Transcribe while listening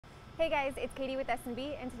Hey guys, it's Katie with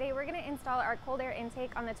S&B, and today we're going to install our cold air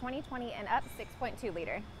intake on the 2020 and up 6.2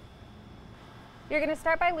 liter. You're going to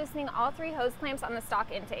start by loosening all 3 hose clamps on the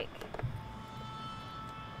stock intake.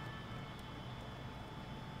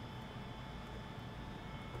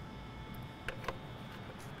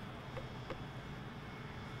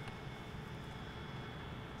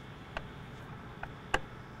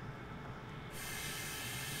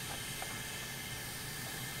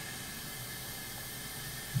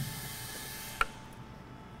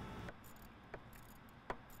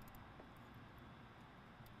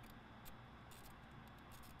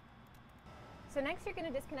 So next you're going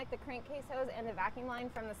to disconnect the crankcase hose and the vacuum line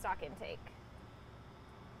from the stock intake.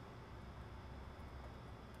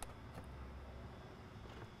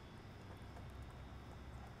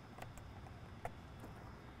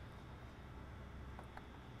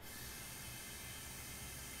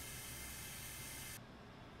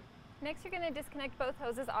 Next you're going to disconnect both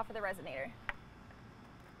hoses off of the resonator.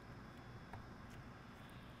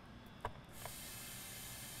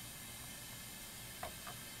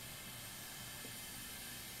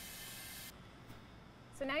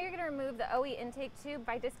 So now you're going to remove the OE intake tube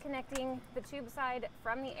by disconnecting the tube side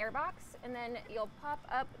from the airbox, and then you'll pop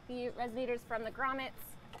up the resonators from the grommets,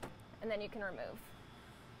 and then you can remove.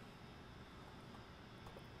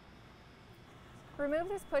 Remove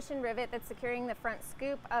this push-in rivet that's securing the front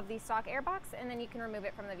scoop of the stock airbox, and then you can remove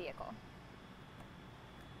it from the vehicle.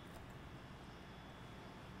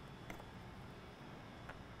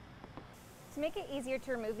 To make it easier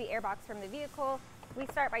to remove the airbox from the vehicle, we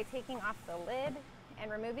start by taking off the lid and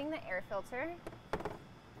removing the air filter.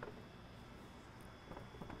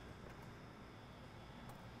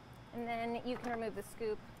 And then you can remove the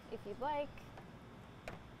scoop if you'd like.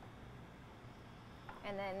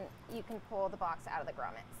 And then you can pull the box out of the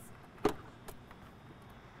grommets.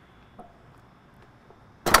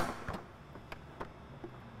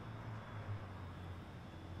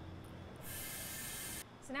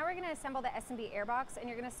 So now we're going to assemble the S&B airbox, and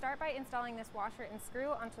you're going to start by installing this washer and screw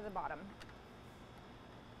onto the bottom.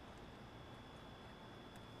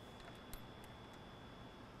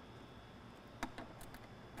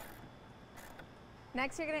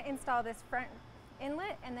 Next, you're going to install this front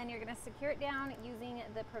inlet, and then you're going to secure it down using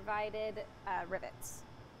the provided rivets.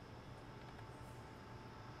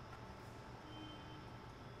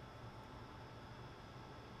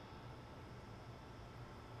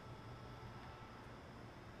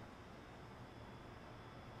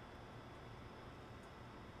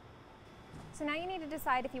 So now you need to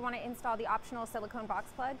decide if you want to install the optional silicone box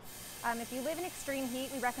plug. If you live in extreme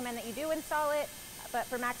heat, we recommend that you do install it, but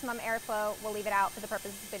for maximum airflow, we'll leave it out. For the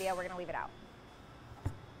purpose of this video, we're going to leave it out.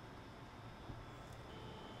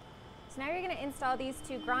 So now you're going to install these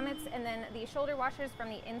 2 grommets and then the shoulder washers from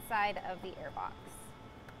the inside of the airbox.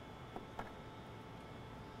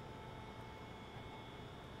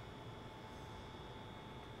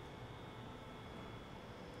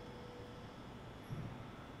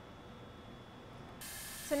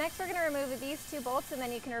 So next we're going to remove these 2 bolts, and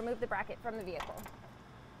then you can remove the bracket from the vehicle.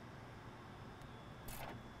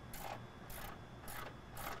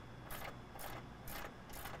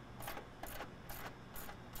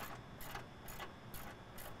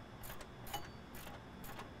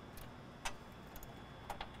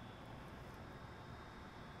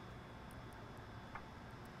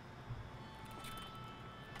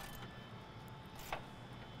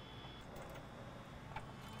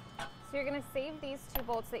 So you're going to save these 2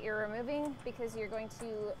 bolts that you're removing because you're going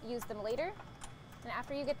to use them later. And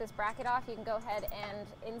after you get this bracket off, you can go ahead and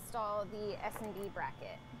install the S&B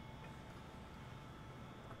bracket.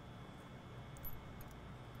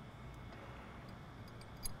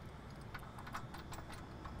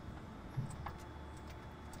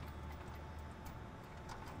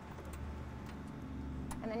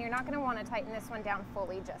 And then you're not going to want to tighten this one down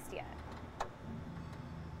fully just yet.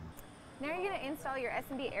 Now you're going to install your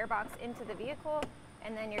S&B airbox into the vehicle,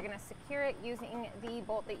 and then you're going to secure it using the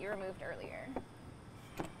bolt that you removed earlier.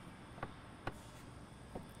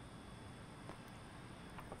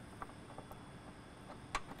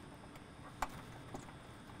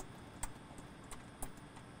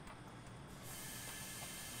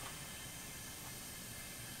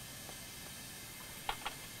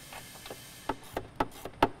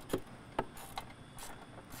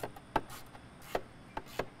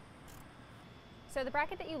 So the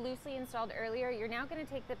bracket that you loosely installed earlier, you're now going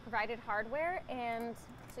to take the provided hardware and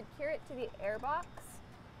secure it to the airbox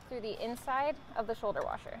through the inside of the shoulder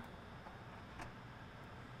washer.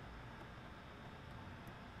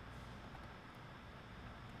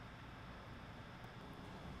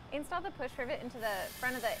 Install the push rivet into the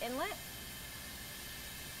front of the inlet.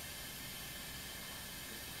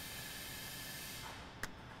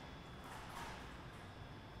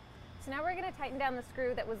 So now we're going to tighten down the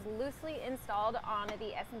screw that was loosely installed on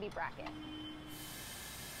the S&B bracket.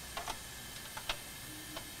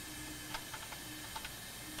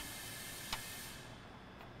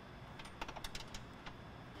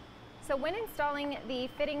 So when installing the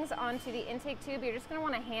fittings onto the intake tube, you're just going to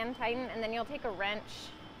want to hand tighten, and then you'll take a wrench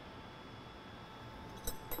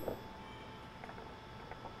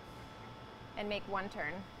and make one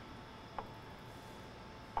turn.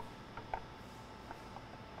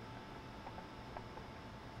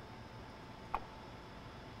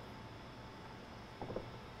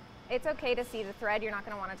 It's okay to see the thread. You're not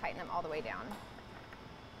going to want to tighten them all the way down.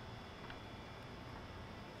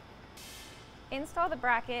 Install the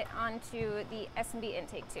bracket onto the S&B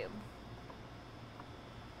intake tube.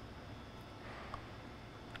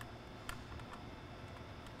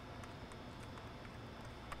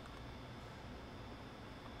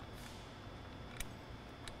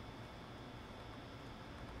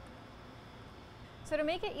 So to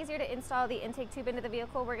make it easier to install the intake tube into the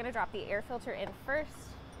vehicle, we're going to drop the air filter in first.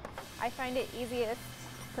 I find it easiest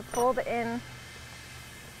to fold in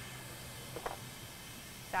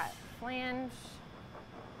that flange,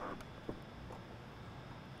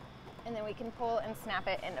 and then we can pull and snap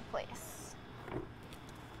it into place.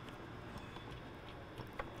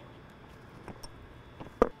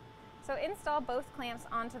 So install both clamps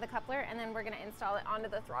onto the coupler, and then we're going to install it onto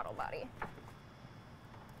the throttle body.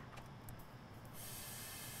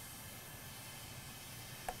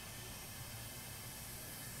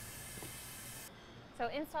 So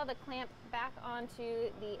install the clamp back onto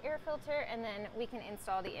the air filter, and then we can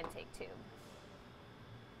install the intake tube.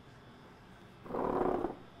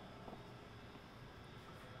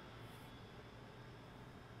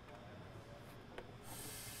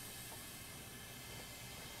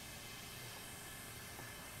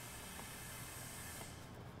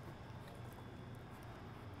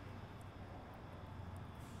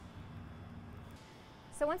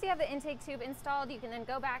 So once you have the intake tube installed, you can then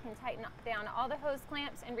go back and tighten down all the hose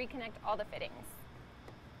clamps and reconnect all the fittings.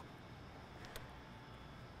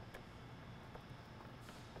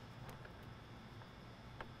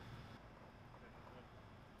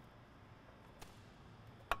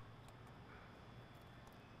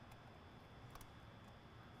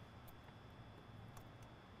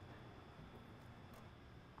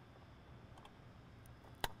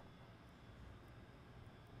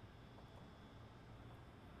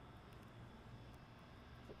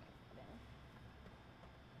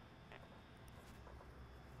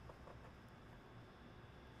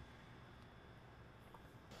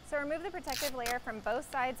 So remove the protective layer from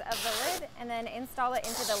both sides of the lid and then install it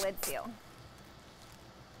into the lid seal.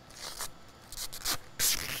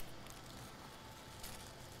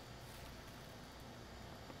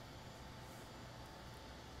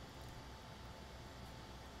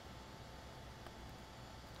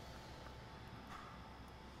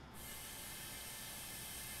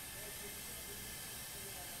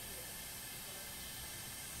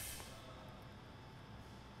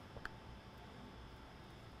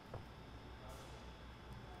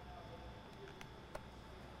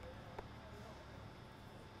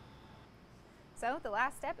 So the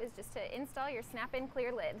last step is just to install your snap-in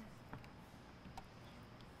clear lid.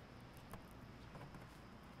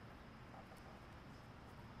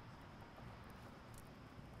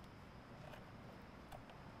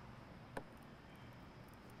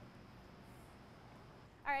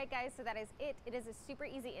 Alright guys, so that is it. It is a super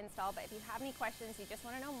easy install, but if you have any questions, you just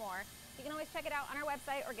want to know more, you can always check it out on our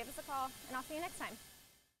website or give us a call, and I'll see you next time.